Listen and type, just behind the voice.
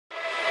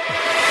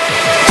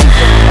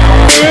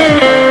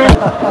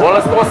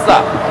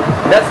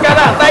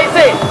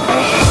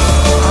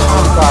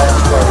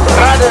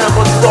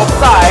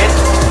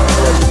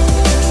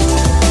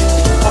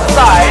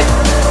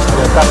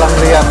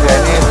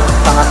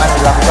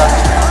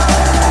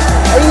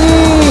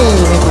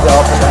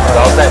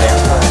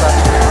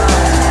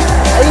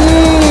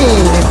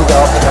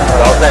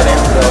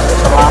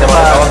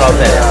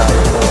kaosnya ya.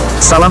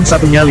 Salam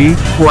satu nyali,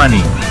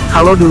 Wani.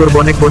 Halo dulur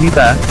bonek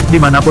bonita,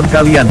 dimanapun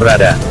kalian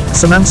berada.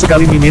 Senang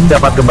sekali Mimin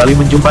dapat kembali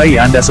menjumpai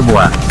Anda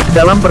semua.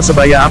 Dalam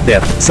Persebaya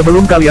Update,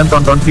 sebelum kalian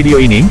tonton video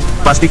ini,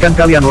 pastikan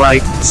kalian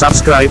like,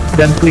 subscribe,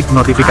 dan klik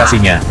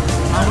notifikasinya.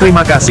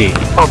 Terima kasih.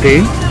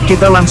 Oke,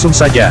 kita langsung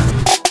saja.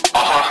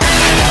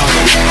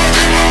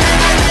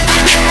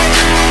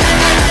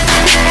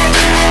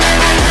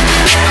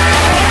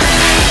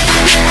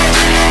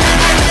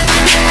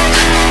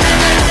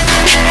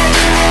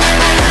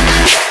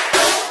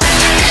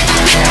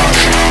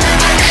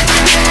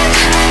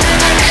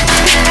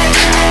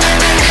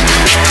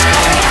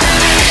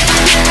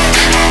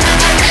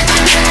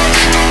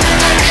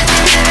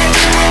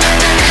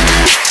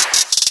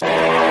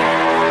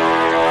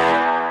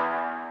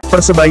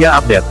 Persebaya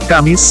Update,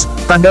 Kamis,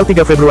 tanggal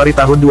 3 Februari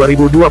tahun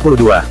 2022.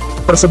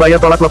 Persebaya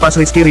tolak lepas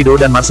Rizky,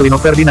 Ridho dan Marselino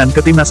Ferdinan ke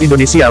Timnas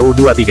Indonesia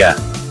U23.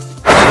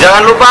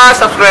 Jangan lupa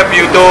subscribe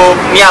YouTube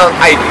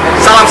LIGA.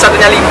 Salam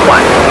satunya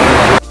lingkungan.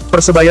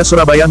 Persebaya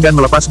Surabaya enggan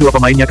melepas dua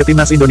pemainnya ke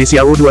Timnas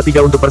Indonesia U23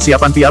 untuk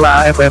persiapan Piala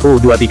AFF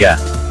U23.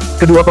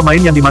 Kedua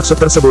pemain yang dimaksud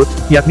tersebut,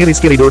 yakni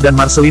Rizky, Ridho dan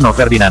Marselino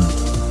Ferdinan.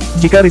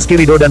 Jika Rizky,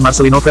 Ridho dan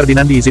Marselino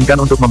Ferdinan diizinkan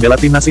untuk membela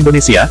Timnas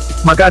Indonesia,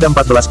 maka ada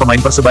 14 pemain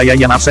Persebaya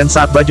yang absen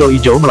saat Bajul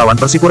Ijo melawan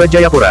Persipura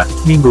Jayapura,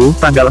 Minggu,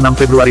 tanggal 6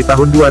 Februari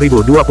tahun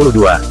 2022.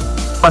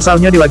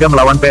 Pasalnya di laga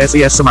melawan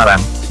PSIS Semarang,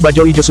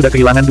 Bajul Ijo sudah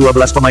kehilangan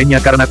 12 pemainnya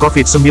karena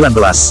COVID-19.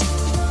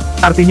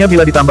 Artinya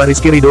bila ditambah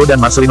Rizky, Ridho dan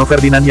Marselino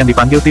Ferdinan yang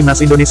dipanggil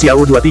Timnas Indonesia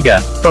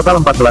U23,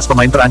 total 14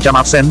 pemain terancam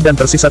absen dan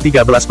tersisa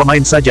 13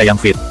 pemain saja yang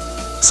fit.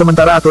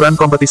 Sementara aturan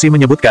kompetisi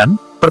menyebutkan,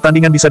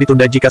 pertandingan bisa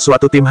ditunda jika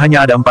suatu tim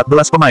hanya ada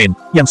 14 pemain,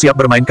 yang siap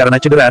bermain karena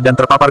cedera dan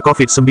terpapar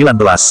COVID-19.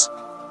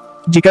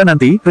 Jika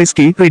nanti,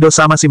 Rizky, Ridho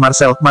sama si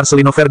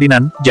Marselino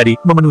Ferdinan, jadi,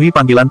 memenuhi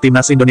panggilan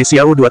Timnas Indonesia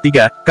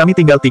U23, kami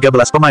tinggal 13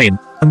 pemain,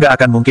 enggak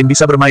akan mungkin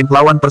bisa bermain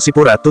lawan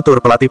Persipura, tutur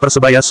pelatih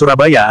Persebaya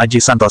Surabaya Aji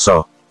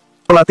Santoso.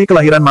 Pelatih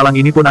kelahiran Malang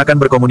ini pun akan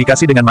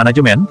berkomunikasi dengan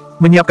manajemen,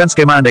 menyiapkan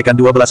skema andaikan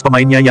 12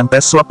 pemainnya yang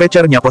tes swab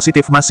PCR-nya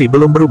positif masih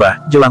belum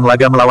berubah, jelang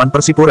laga melawan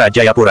Persipura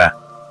Jayapura.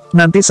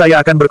 Nanti saya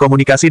akan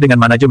berkomunikasi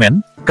dengan manajemen,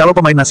 kalau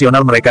pemain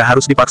nasional mereka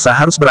harus dipaksa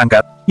harus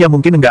berangkat, ya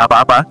mungkin enggak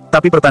apa-apa,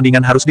 tapi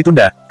pertandingan harus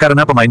ditunda,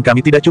 karena pemain kami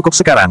tidak cukup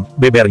sekarang,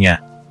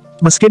 bebernya.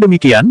 Meski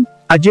demikian,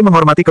 Aji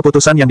menghormati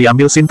keputusan yang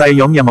diambil Shin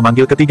Tae-yong yang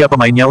memanggil ketiga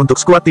pemainnya untuk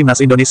skuad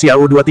Timnas Indonesia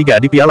U23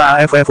 di Piala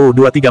AFF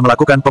U23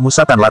 melakukan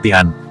pemusatan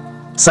latihan.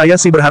 Saya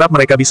sih berharap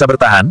mereka bisa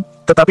bertahan,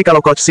 tetapi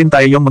kalau Coach Shin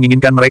Tae-yong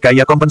menginginkan mereka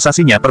ya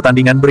kompensasinya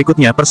pertandingan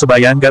berikutnya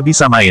Persebaya nggak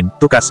bisa main,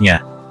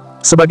 tukasnya.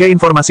 Sebagai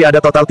informasi ada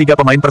total 3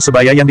 pemain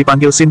Persebaya yang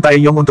dipanggil Shin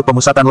Tae-yong untuk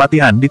pemusatan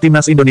latihan di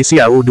Timnas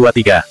Indonesia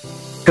U23.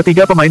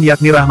 Ketiga pemain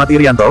yakni Rahmat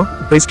Irianto,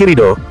 Rizky,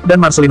 Ridho, dan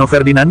Marselino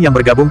Ferdinan yang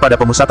bergabung pada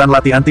pemusatan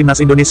latihan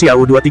Timnas Indonesia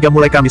U23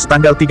 mulai Kamis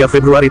tanggal 3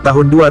 Februari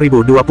tahun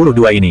 2022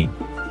 ini.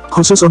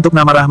 Khusus untuk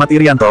nama Rahmat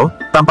Irianto,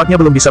 tampaknya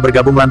belum bisa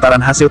bergabung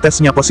lantaran hasil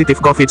tesnya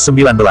positif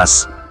COVID-19.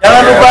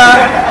 Jangan lupa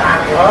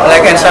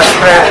like and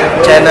subscribe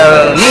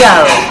channel LIGA.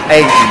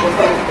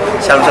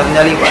 Salam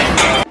satunya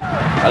lingkungan.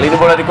 Kali ini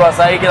bola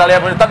dikuasai, kita lihat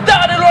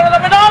tendangan di luar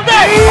tapi nanti.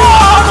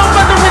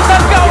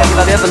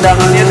 Kita lihat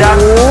tendangannya dan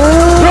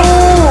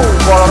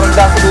bola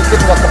rendah sedikit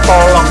nggak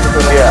ketolong gitu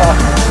ya.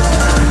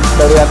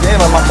 Kita lihatnya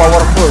memang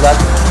powerful kan.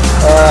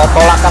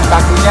 Tolakan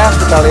kakinya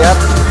kita lihat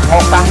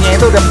ngokangnya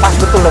itu udah pas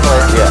betul loh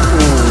ya.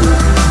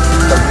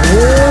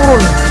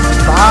 Turun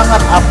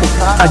sangat apik.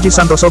 Aji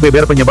Santoso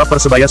beber penyebab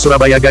Persebaya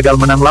Surabaya gagal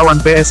menang lawan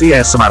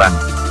PSIS Semarang.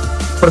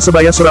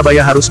 Persebaya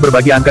Surabaya harus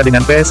berbagi angka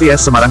dengan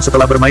PSIS Semarang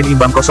setelah bermain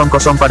imbang 0-0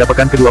 pada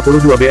pekan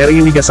ke-22 BRI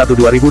Liga 1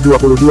 2022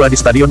 di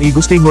Stadion I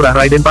Gusti Ngurah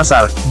Rai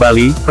Denpasar,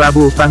 Bali,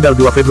 Rabu, tanggal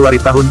 2 Februari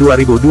tahun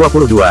 2022.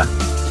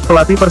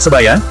 Pelatih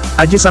Persebaya,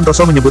 Aji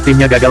Santoso menyebut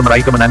timnya gagal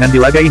meraih kemenangan di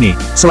laga ini,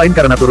 selain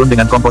karena turun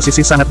dengan komposisi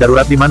sangat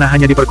darurat di mana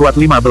hanya diperkuat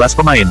 15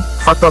 pemain,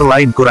 faktor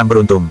lain kurang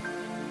beruntung.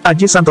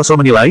 Aji Santoso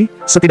menilai,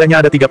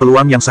 setidaknya ada 3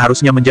 peluang yang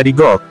seharusnya menjadi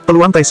gol,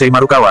 peluang Taisei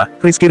Marukawa,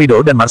 Rizky,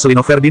 Ridho dan Marselino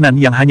Ferdinan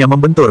yang hanya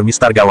membentur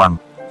mistar gawang.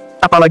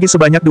 Apalagi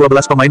sebanyak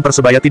 12 pemain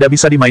Persebaya tidak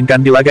bisa dimainkan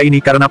di laga ini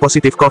karena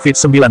positif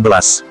COVID-19.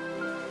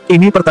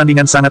 Ini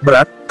pertandingan sangat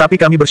berat, tapi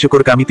kami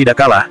bersyukur kami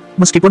tidak kalah,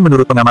 meskipun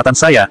menurut pengamatan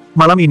saya,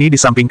 malam ini di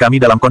samping kami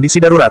dalam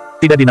kondisi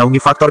darurat, tidak dinaungi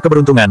faktor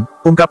keberuntungan,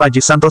 ungkap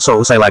Aji Santoso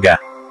usai laga.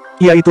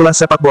 Ya itulah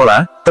sepak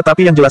bola,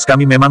 tetapi yang jelas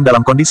kami memang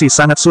dalam kondisi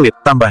sangat sulit,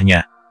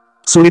 tambahnya.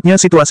 Sulitnya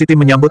situasi tim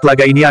menyambut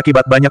laga ini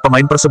akibat banyak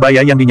pemain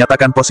Persebaya yang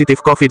dinyatakan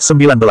positif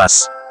COVID-19.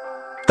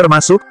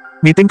 Termasuk,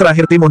 meeting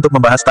terakhir tim untuk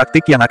membahas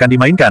taktik yang akan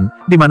dimainkan,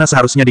 di mana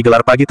seharusnya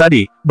digelar pagi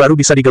tadi, baru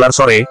bisa digelar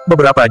sore,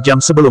 beberapa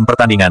jam sebelum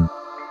pertandingan.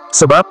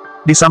 Sebab,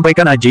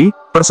 disampaikan Aji,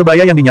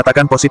 Persebaya yang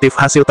dinyatakan positif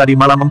hasil tadi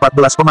malam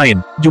 14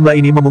 pemain, jumlah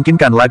ini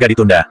memungkinkan laga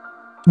ditunda.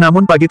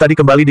 Namun pagi tadi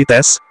kembali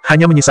dites,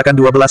 hanya menyisakan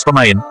 12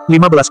 pemain,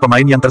 15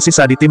 pemain yang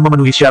tersisa di tim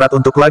memenuhi syarat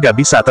untuk laga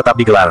bisa tetap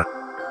digelar.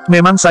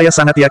 Memang saya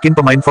sangat yakin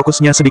pemain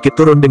fokusnya sedikit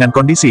turun dengan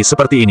kondisi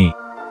seperti ini.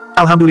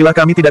 Alhamdulillah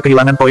kami tidak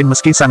kehilangan poin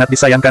meski sangat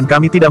disayangkan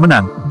kami tidak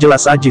menang,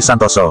 jelas Aji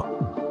Santoso.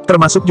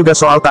 Termasuk juga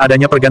soal tak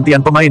adanya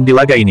pergantian pemain di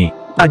laga ini.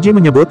 Aji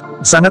menyebut,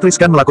 Sangat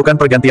riskan melakukan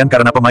pergantian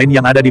karena pemain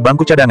yang ada di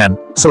bangku cadangan,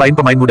 selain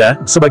pemain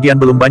muda, sebagian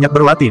belum banyak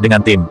berlatih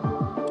dengan tim.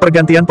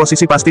 Pergantian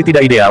posisi pasti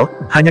tidak ideal,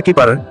 hanya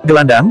kiper,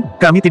 gelandang,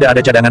 kami tidak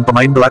ada cadangan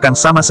pemain belakang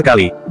sama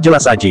sekali,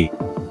 jelas Aji.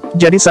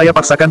 Jadi saya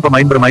paksakan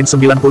pemain bermain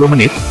 90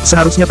 menit,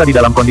 seharusnya tadi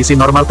dalam kondisi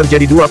normal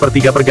terjadi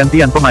 2/3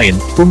 pergantian pemain,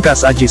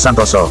 pungkas Aji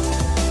Santoso.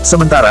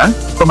 Sementara,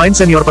 pemain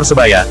senior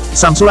Persebaya,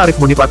 Samsul Arif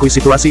mengakui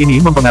situasi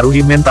ini mempengaruhi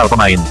mental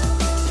pemain.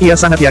 Ia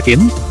sangat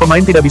yakin,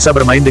 pemain tidak bisa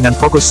bermain dengan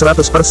fokus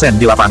 100%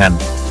 di lapangan.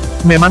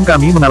 Memang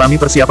kami mengalami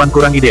persiapan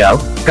kurang ideal,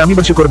 kami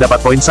bersyukur dapat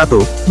poin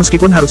 1,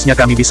 meskipun harusnya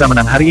kami bisa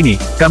menang hari ini,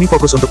 kami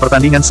fokus untuk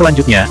pertandingan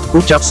selanjutnya,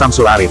 ucap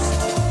Samsul Arif.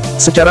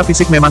 Secara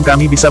fisik memang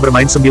kami bisa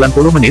bermain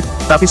 90 menit,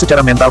 tapi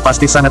secara mental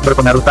pasti sangat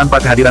berpengaruh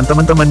tanpa kehadiran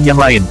teman-teman yang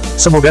lain,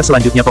 semoga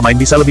selanjutnya pemain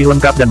bisa lebih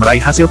lengkap dan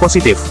meraih hasil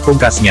positif,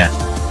 pungkasnya.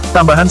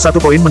 Tambahan 1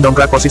 poin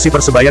mendongkrak posisi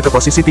Persebaya ke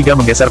posisi 3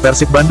 menggeser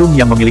Persib Bandung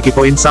yang memiliki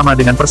poin sama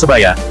dengan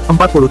Persebaya,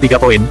 43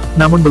 poin,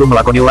 namun belum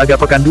melakoni laga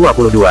Pekan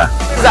 22.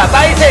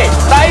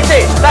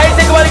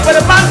 Taise kembali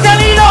kepada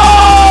Marselino.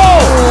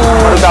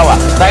 Marugawa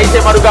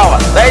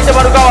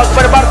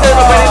kepada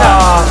Marselino Ferdinan.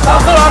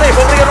 Samsul Arif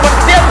memberikan umpan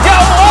ketiak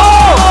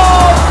jauh.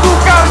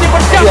 Tukar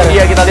dipecah.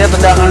 Iya, kita lihat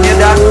tendangannya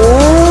dan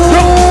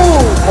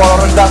bola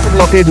rendah.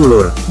 Oke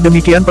dulur,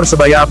 demikian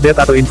Persebaya update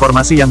atau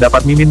informasi yang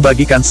dapat Mimin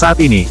bagikan saat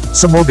ini,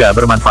 semoga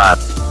bermanfaat.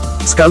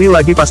 Sekali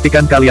lagi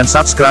pastikan kalian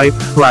subscribe,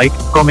 like,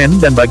 komen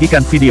dan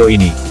bagikan video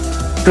ini.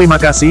 Terima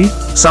kasih,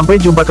 sampai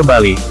jumpa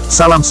kembali,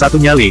 salam satu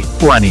nyali,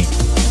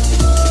 Wani.